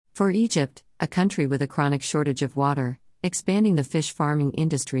For Egypt, a country with a chronic shortage of water, expanding the fish farming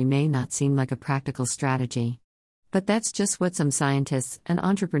industry may not seem like a practical strategy. But that's just what some scientists and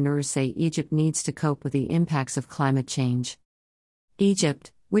entrepreneurs say Egypt needs to cope with the impacts of climate change.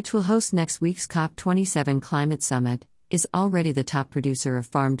 Egypt, which will host next week's COP27 climate summit, is already the top producer of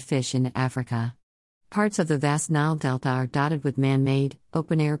farmed fish in Africa. Parts of the vast Nile Delta are dotted with man-made,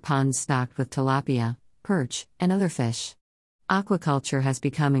 open-air ponds stocked with tilapia, perch, and other fish. Aquaculture has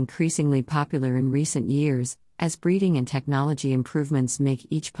become increasingly popular in recent years, as breeding and technology improvements make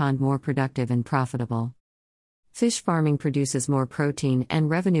each pond more productive and profitable. Fish farming produces more protein and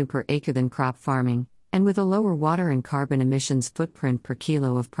revenue per acre than crop farming, and with a lower water and carbon emissions footprint per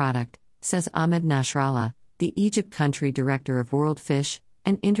kilo of product, says Ahmed Nasrallah, the Egypt country director of World Fish,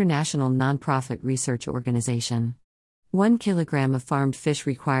 an international nonprofit research organization. 1 kilogram of farmed fish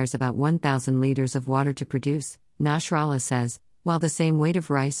requires about 1,000 liters of water to produce, Nasrallah says, while the same weight of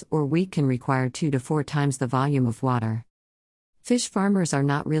rice or wheat can require 2 to 4 times the volume of water. Fish farmers are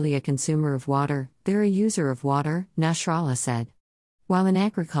not really a consumer of water, they're a user of water, Nasrallah said. While in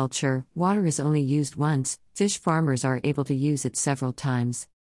agriculture, water is only used once, fish farmers are able to use it several times.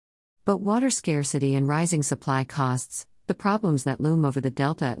 But water scarcity and rising supply costs, the problems that loom over the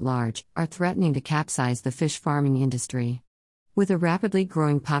delta at large, are threatening to capsize the fish farming industry. With a rapidly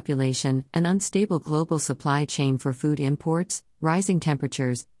growing population, an unstable global supply chain for food imports, rising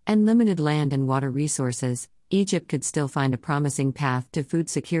temperatures, and limited land and water resources, Egypt could still find a promising path to food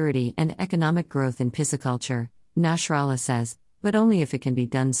security and economic growth in pisciculture, Nasrallah says, but only if it can be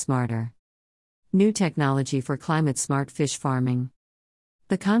done smarter. New technology for climate-smart fish farming.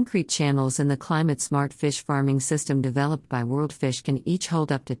 The concrete channels in the climate-smart fish farming system developed by World Fish can each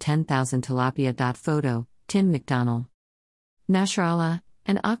hold up to 10,000 tilapia. Photo, Tim McDonnell. Nasrallah,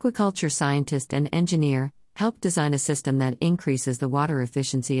 an aquaculture scientist and engineer, helped design a system that increases the water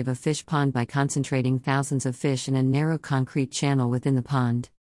efficiency of a fish pond by concentrating thousands of fish in a narrow concrete channel within the pond.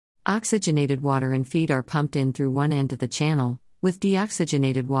 Oxygenated water and feed are pumped in through one end of the channel, with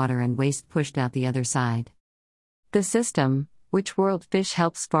deoxygenated water and waste pushed out the other side. The system, which World Fish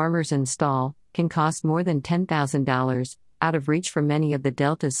helps farmers install, can cost more than $10,000, out of reach for many of the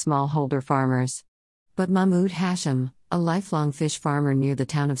Delta's smallholder farmers. But Mahmoud Hashim, a lifelong fish farmer near the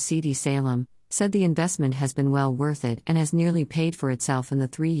town of Sidi Salem, said the investment has been well worth it and has nearly paid for itself in the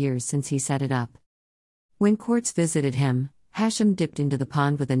 3 years since he set it up. When Quartz visited him, Hashim dipped into the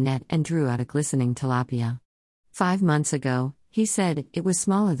pond with a net and drew out a glistening tilapia. 5 months ago, he said, it was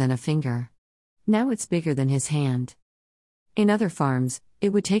smaller than a finger. Now it's bigger than his hand. In other farms, it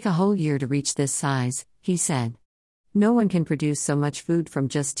would take a whole year to reach this size, he said. No one can produce so much food from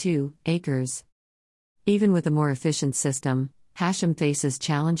just 2 acres. Even with a more efficient system, Hashim faces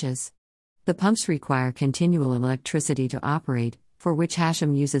challenges. The pumps require continual electricity to operate, for which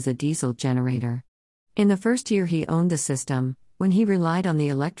Hashim uses a diesel generator. In the first year he owned the system, when he relied on the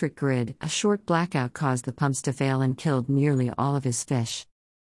electric grid, a short blackout caused the pumps to fail and killed nearly all of his fish.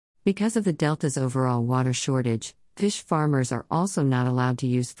 Because of the delta's overall water shortage, fish farmers are also not allowed to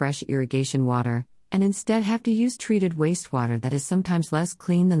use fresh irrigation water, and instead have to use treated wastewater that is sometimes less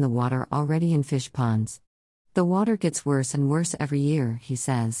clean than the water already in fish ponds. The water gets worse and worse every year, he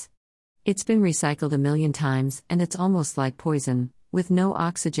says. It's been recycled 1 million times, and it's almost like poison, with no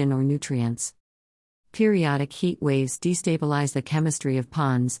oxygen or nutrients. Periodic heat waves destabilize the chemistry of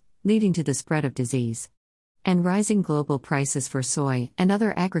ponds, leading to the spread of disease. And rising global prices for soy and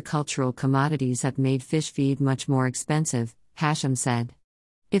other agricultural commodities have made fish feed much more expensive, Hashim said.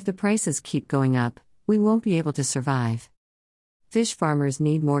 If the prices keep going up, we won't be able to survive. Fish farmers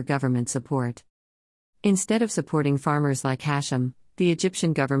need more government support. Instead of supporting farmers like Hashim, the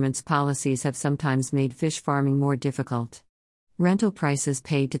Egyptian government's policies have sometimes made fish farming more difficult. Rental prices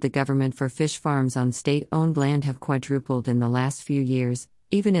paid to the government for fish farms on state-owned land have quadrupled in the last few years,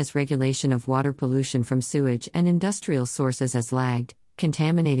 even as regulation of water pollution from sewage and industrial sources has lagged,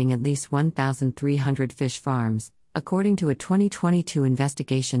 contaminating at least 1,300 fish farms, according to a 2022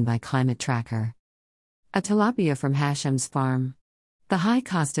 investigation by Climate Tracker. A tilapia from Hashim's farm. The high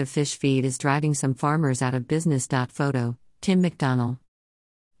cost of fish feed is driving some farmers out of business. Photo, Tim McDonnell.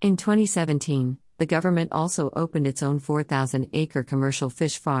 In 2017, the government also opened its own 4,000-acre commercial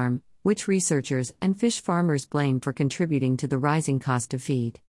fish farm, which researchers and fish farmers blame for contributing to the rising cost of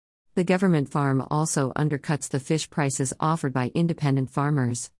feed. The government farm also undercuts the fish prices offered by independent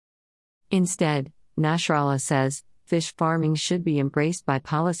farmers. Instead, Nasrallah says, fish farming should be embraced by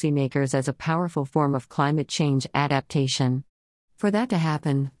policymakers as a powerful form of climate change adaptation. For that to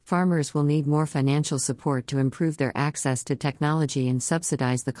happen, farmers will need more financial support to improve their access to technology and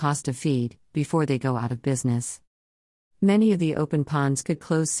subsidize the cost of feed, before they go out of business. Many of the open ponds could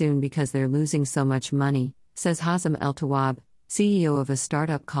close soon because they're losing so much money, says Hazem El-Tawab, CEO of a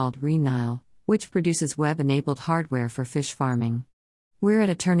startup called ReNile, which produces web-enabled hardware for fish farming. We're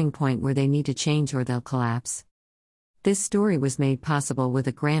at a turning point where they need to change or they'll collapse. This story was made possible with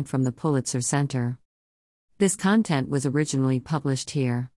a grant from the Pulitzer Center. This content was originally published here.